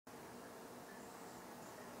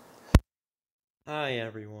Hi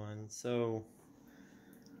everyone. So,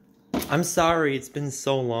 I'm sorry it's been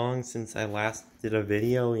so long since I last did a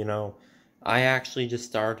video, I actually just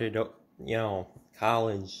started,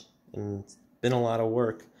 college, and it's been a lot of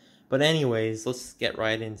work. But anyways, let's get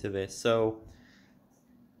right into this. So,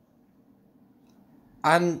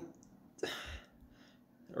 I'm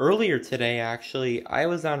earlier today actually, I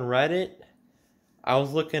was on Reddit. I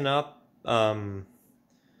was looking up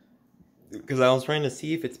because I was trying to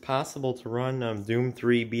see if it's possible to run Doom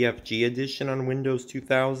 3 BFG edition on Windows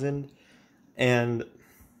 2000, and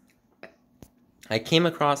I came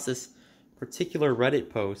across this particular Reddit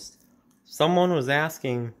post. Someone was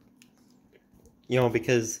asking,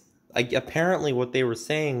 because apparently what they were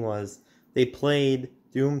saying was they played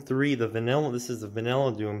Doom 3, the vanilla, this is the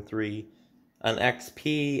vanilla Doom 3, on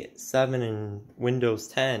XP 7 and Windows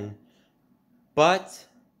 10, but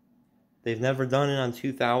they've never done it on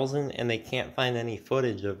 2000, and they can't find any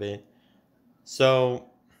footage of it.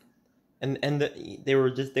 So, they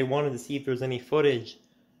wanted to see if there's any footage,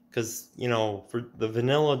 because, for the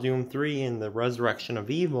vanilla Doom 3 and the Resurrection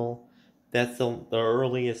of Evil, that's the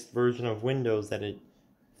earliest version of Windows that it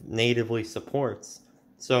natively supports.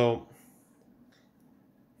 So,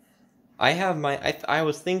 I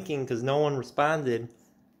was thinking, because no one responded,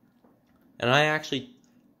 and I actually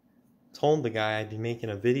told the guy I'd be making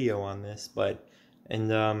a video on this, so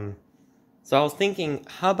I was thinking,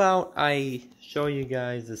 how about I show you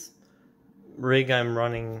guys this rig I'm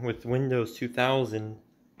running with Windows 2000,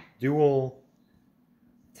 dual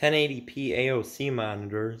 1080p AOC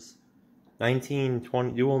monitors,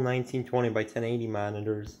 dual 1920 by 1080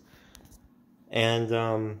 monitors,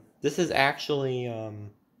 and this is actually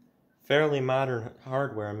fairly modern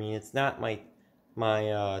hardware. I mean, it's not my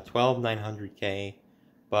 12900K,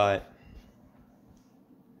 but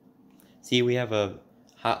see, we have a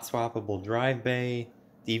hot swappable drive bay,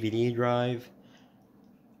 DVD drive.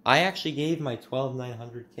 I actually gave my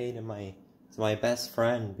 12900K to my best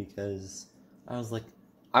friend because I was like,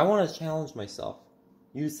 I want to challenge myself.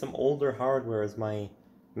 Use some older hardware as my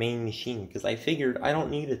main machine, because I figured I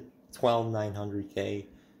don't need a 12900K,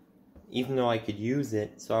 even though I could use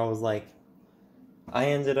it. So I was like, I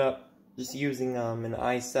ended up just using an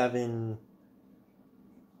i7.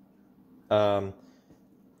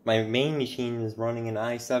 My main machine is running an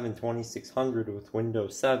i7 2600 with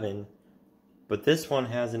Windows 7, but this one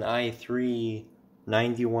has an i3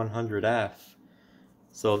 9100F.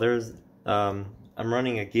 So there's I'm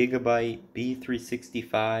running a Gigabyte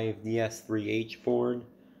B365 DS3H board.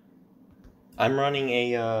 I'm running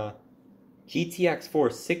a GTX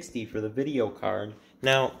 460 for the video card.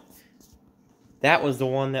 Now, that was the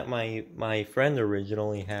one that my friend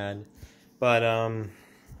originally had, but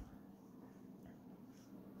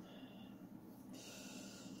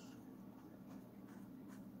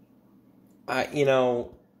you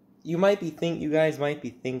guys might be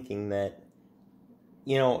thinking that,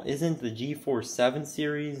 isn't the GeForce 7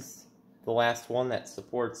 series the last one that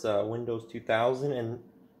supports Windows 2000? And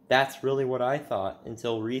that's really what I thought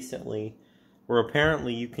until recently, where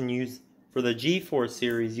apparently you can use, for the GeForce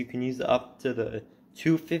series, you can use up to the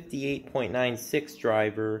 258.96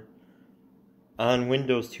 driver on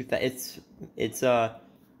Windows 2000.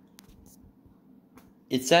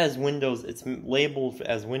 It says Windows, it's labeled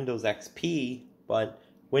as Windows XP, but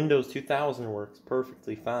Windows 2000 works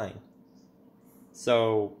perfectly fine.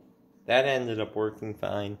 So, that ended up working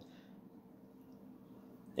fine.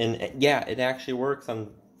 And yeah, it actually works on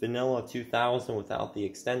vanilla 2000 without the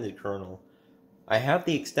extended kernel. I have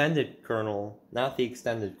the extended kernel, not the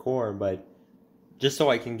extended core, but just so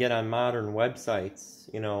I can get on modern websites,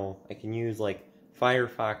 I can use like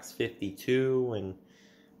Firefox 52 and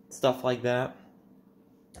stuff like that.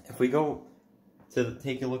 If we go to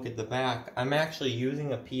take a look at the back, I'm actually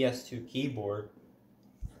using a PS2 keyboard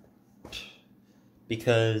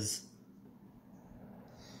because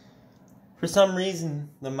for some reason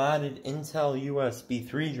the modded Intel USB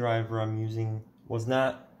 3 driver I'm using was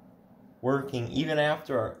not working even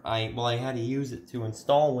after I had to use it to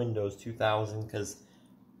install Windows 2000, because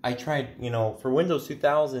I tried, for Windows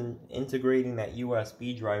 2000, integrating that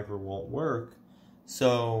USB driver won't work.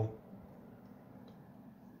 So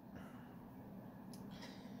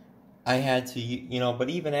I had to, but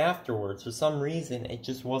even afterwards, for some reason, it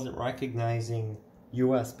just wasn't recognizing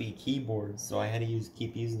USB keyboards, so I had to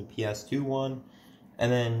keep using the PS2 one.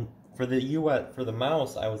 And then for the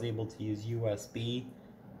mouse, I was able to use USB.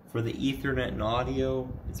 For the Ethernet and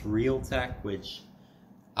audio, it's Realtek, which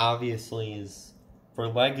obviously is, for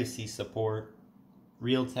legacy support,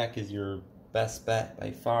 Realtek is your best bet by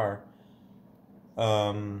far.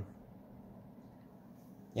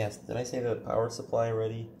 Yes, did I say the power supply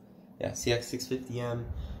already? Yeah, CX650M.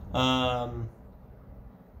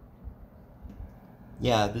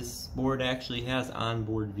 Yeah, this board actually has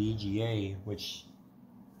onboard VGA, which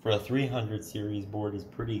for a 300 series board is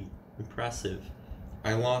pretty impressive.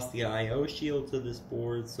 I lost the I/O shield to this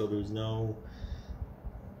board, so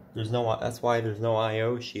that's why there's no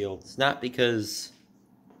I/O shield. It's not because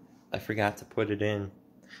I forgot to put it in.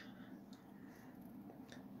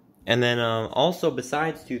 And then also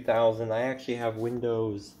besides 2000, I actually have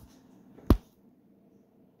Windows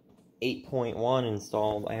 8.1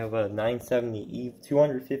 installed. I have a 970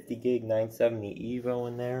 250 gig 970 Evo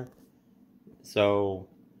in there. So,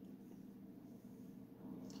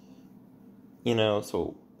 you know,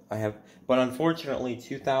 so I have, but unfortunately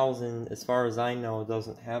 2000, as far as I know,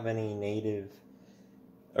 doesn't have any native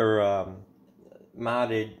or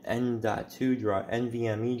modded N.2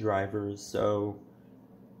 NVMe drivers, so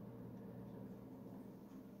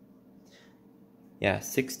yeah,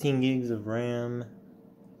 16 gigs of RAM.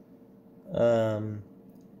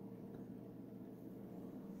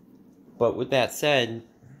 But with that said,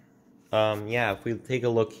 yeah, if we take a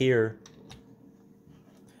look here,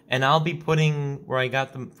 and I'll be putting where I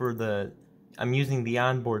got them for I'm using the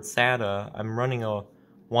onboard SATA. I'm running a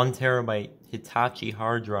 1 terabyte Hitachi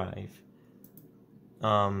hard drive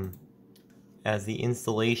as the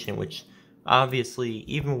installation, which obviously,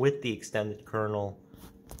 even with the extended kernel,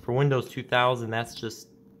 for Windows 2000, that's just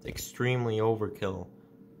extremely overkill.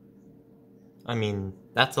 I mean,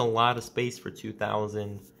 that's a lot of space for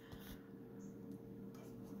 2000.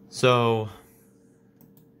 So,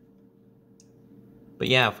 but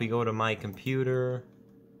yeah, if we go to my computer,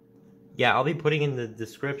 yeah, I'll be putting in the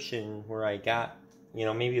description where I got, you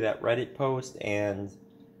know, maybe that Reddit post and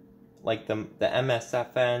like the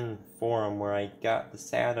MSFN forum where I got the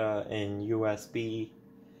SATA and USB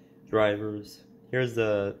drivers. Here's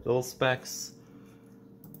the little specs.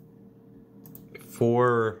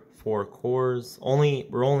 4 cores.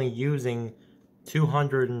 We're only using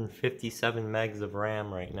 257 megs of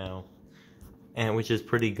RAM right now, and which is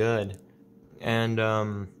pretty good. And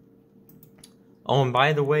oh, and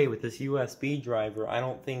by the way, with this USB driver, I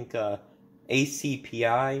don't think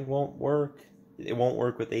ACPI won't work. It won't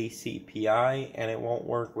work with ACPI, and it won't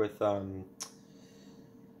work with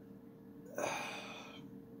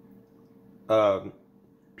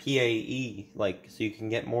PAE, like, so you can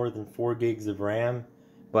get more than 4 gigs of RAM.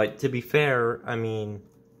 But to be fair, I mean,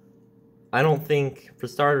 I don't think, for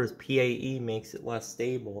starters, PAE makes it less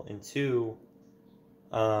stable, and 2,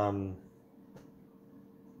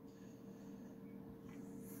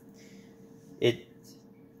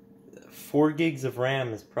 4 gigs of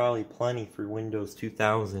RAM is probably plenty for Windows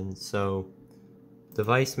 2000. So,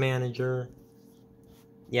 device manager,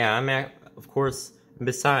 yeah, of course.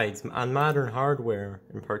 Besides, on modern hardware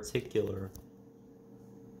in particular,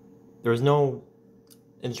 there's no,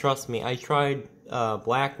 and trust me, I tried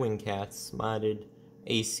Blackwing Cat's modded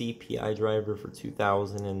ACPI driver for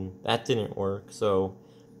 2000, and that didn't work, so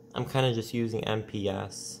I'm kind of just using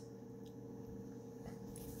MPS.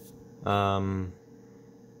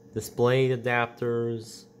 Display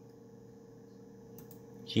adapters,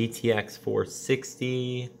 GTX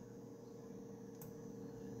 460,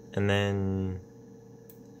 and then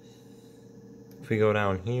if we go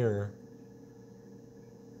down here,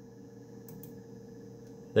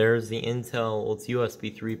 there's the Intel. Well, it's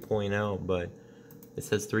USB 3.0, but it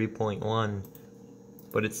says 3.1,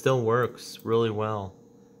 but it still works really well.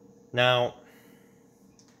 Now,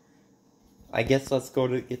 I guess let's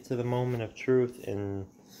get to the moment of truth and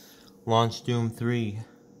launch Doom 3.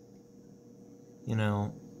 You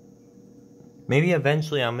know, maybe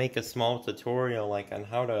eventually I'll make a small tutorial like on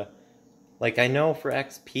how to, like, I know for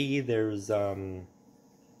XP there's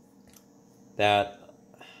that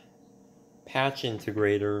patch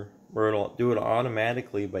integrator where it'll do it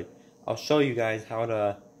automatically, but I'll show you guys how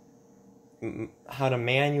to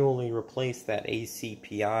manually replace that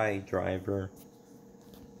ACPI driver.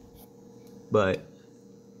 But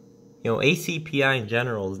you know, ACPI in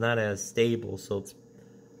general is not as stable, so it's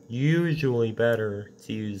usually better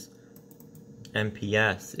to use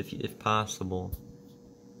MPS if possible.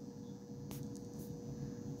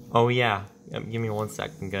 Oh yeah, give me 1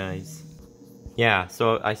 second, guys. Yeah,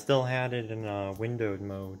 so I still had it in windowed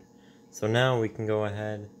mode. So now we can go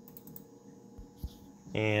ahead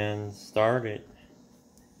and start it.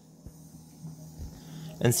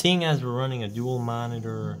 And seeing as we're running a dual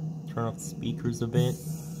monitor, turn off the speakers a bit.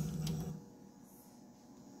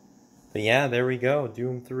 But yeah, there we go.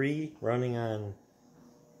 Doom 3 running on.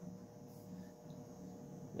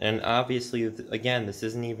 And obviously, again, this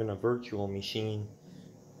isn't even a virtual machine.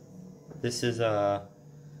 This is a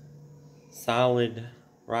solid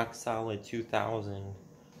rock solid 2000.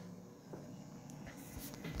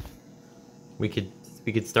 We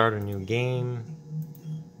could start a new game.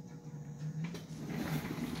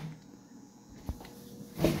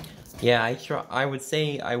 Yeah, I would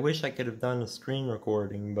say I wish I could have done a screen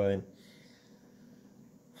recording, but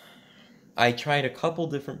I tried a couple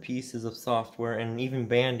different pieces of software, and even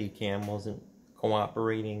Bandicam wasn't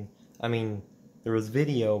cooperating. I mean, there was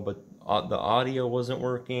video, but the audio wasn't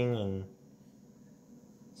working, and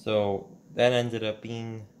so that ended up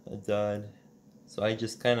being a dud. So I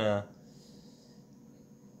just kind of...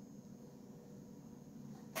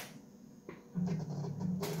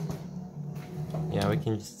 Yeah, we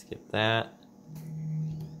can just skip that.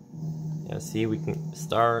 Yeah, see, we can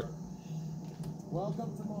start.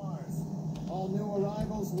 Welcome to Mars. All new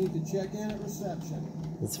arrivals need to check in at reception.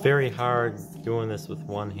 It's very hard doing this with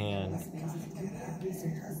one hand.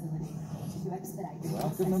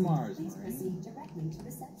 Welcome to Mars. Please proceed directly to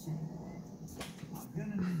reception. I'm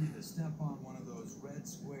gonna need you to step on one of those red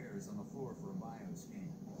squares on the floor for a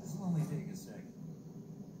bioscan. This will only take a second.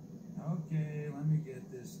 Okay, let me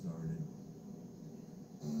get this started.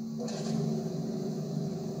 You're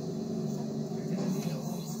gonna need to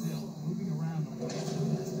hold still. Moving around on the way to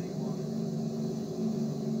this thing longer.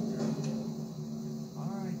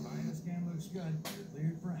 Alright, bioscan looks good. You're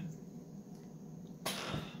cleared for entry.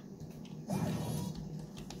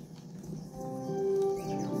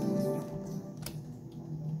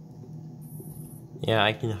 Yeah,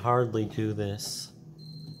 I can hardly do this.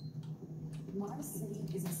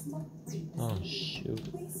 Oh shoot.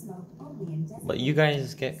 But you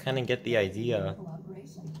guys kind of get the idea.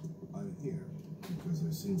 I'm here because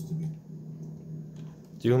there seems to be.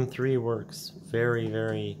 Doom 3 works very,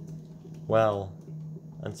 very well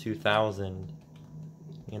on 2000,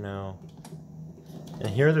 you know. And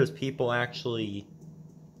here there's people actually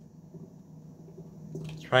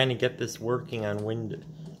trying to get this working on Windows,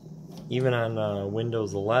 even on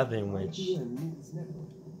Windows 11, which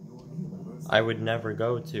I would never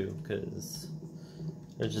go to because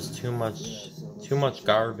there's just too much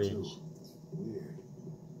garbage.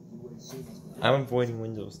 I'm avoiding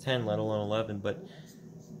Windows 10, let alone 11, but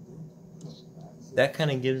that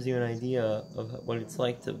kind of gives you an idea of what it's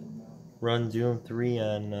like to run Doom 3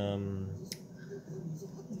 on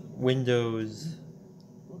Windows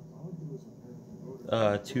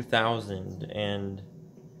 2000. And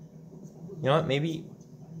you know what, maybe,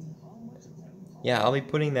 yeah, I'll be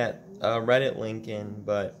putting that Reddit link in,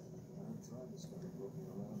 but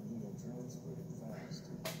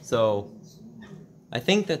so I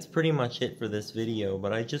think that's pretty much it for this video,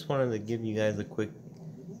 but I just wanted to give you guys a quick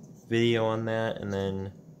video on that, and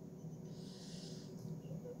then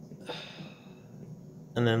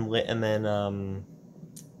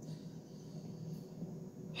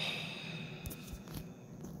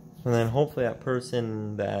hopefully that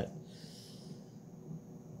person that,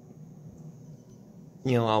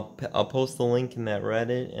 you know, I'll post the link in that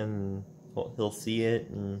Reddit and he'll see it.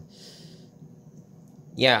 And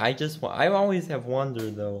yeah, I always have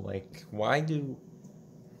wondered though, like, why do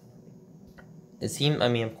it seem, I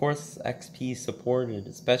mean, of course XP supported,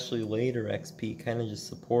 especially later XP kind of just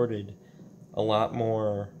supported a lot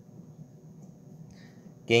more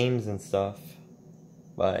games and stuff,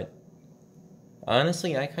 but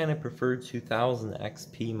honestly I kind of prefer 2000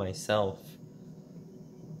 XP myself.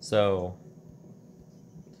 So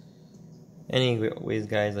anyways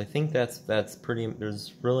guys, I think that's pretty,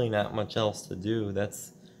 there's really not much else to do.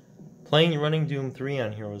 That's running Doom 3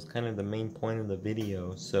 on here was kind of the main point of the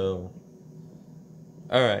video. So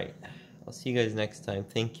alright, I'll see you guys next time.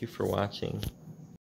 Thank you for watching.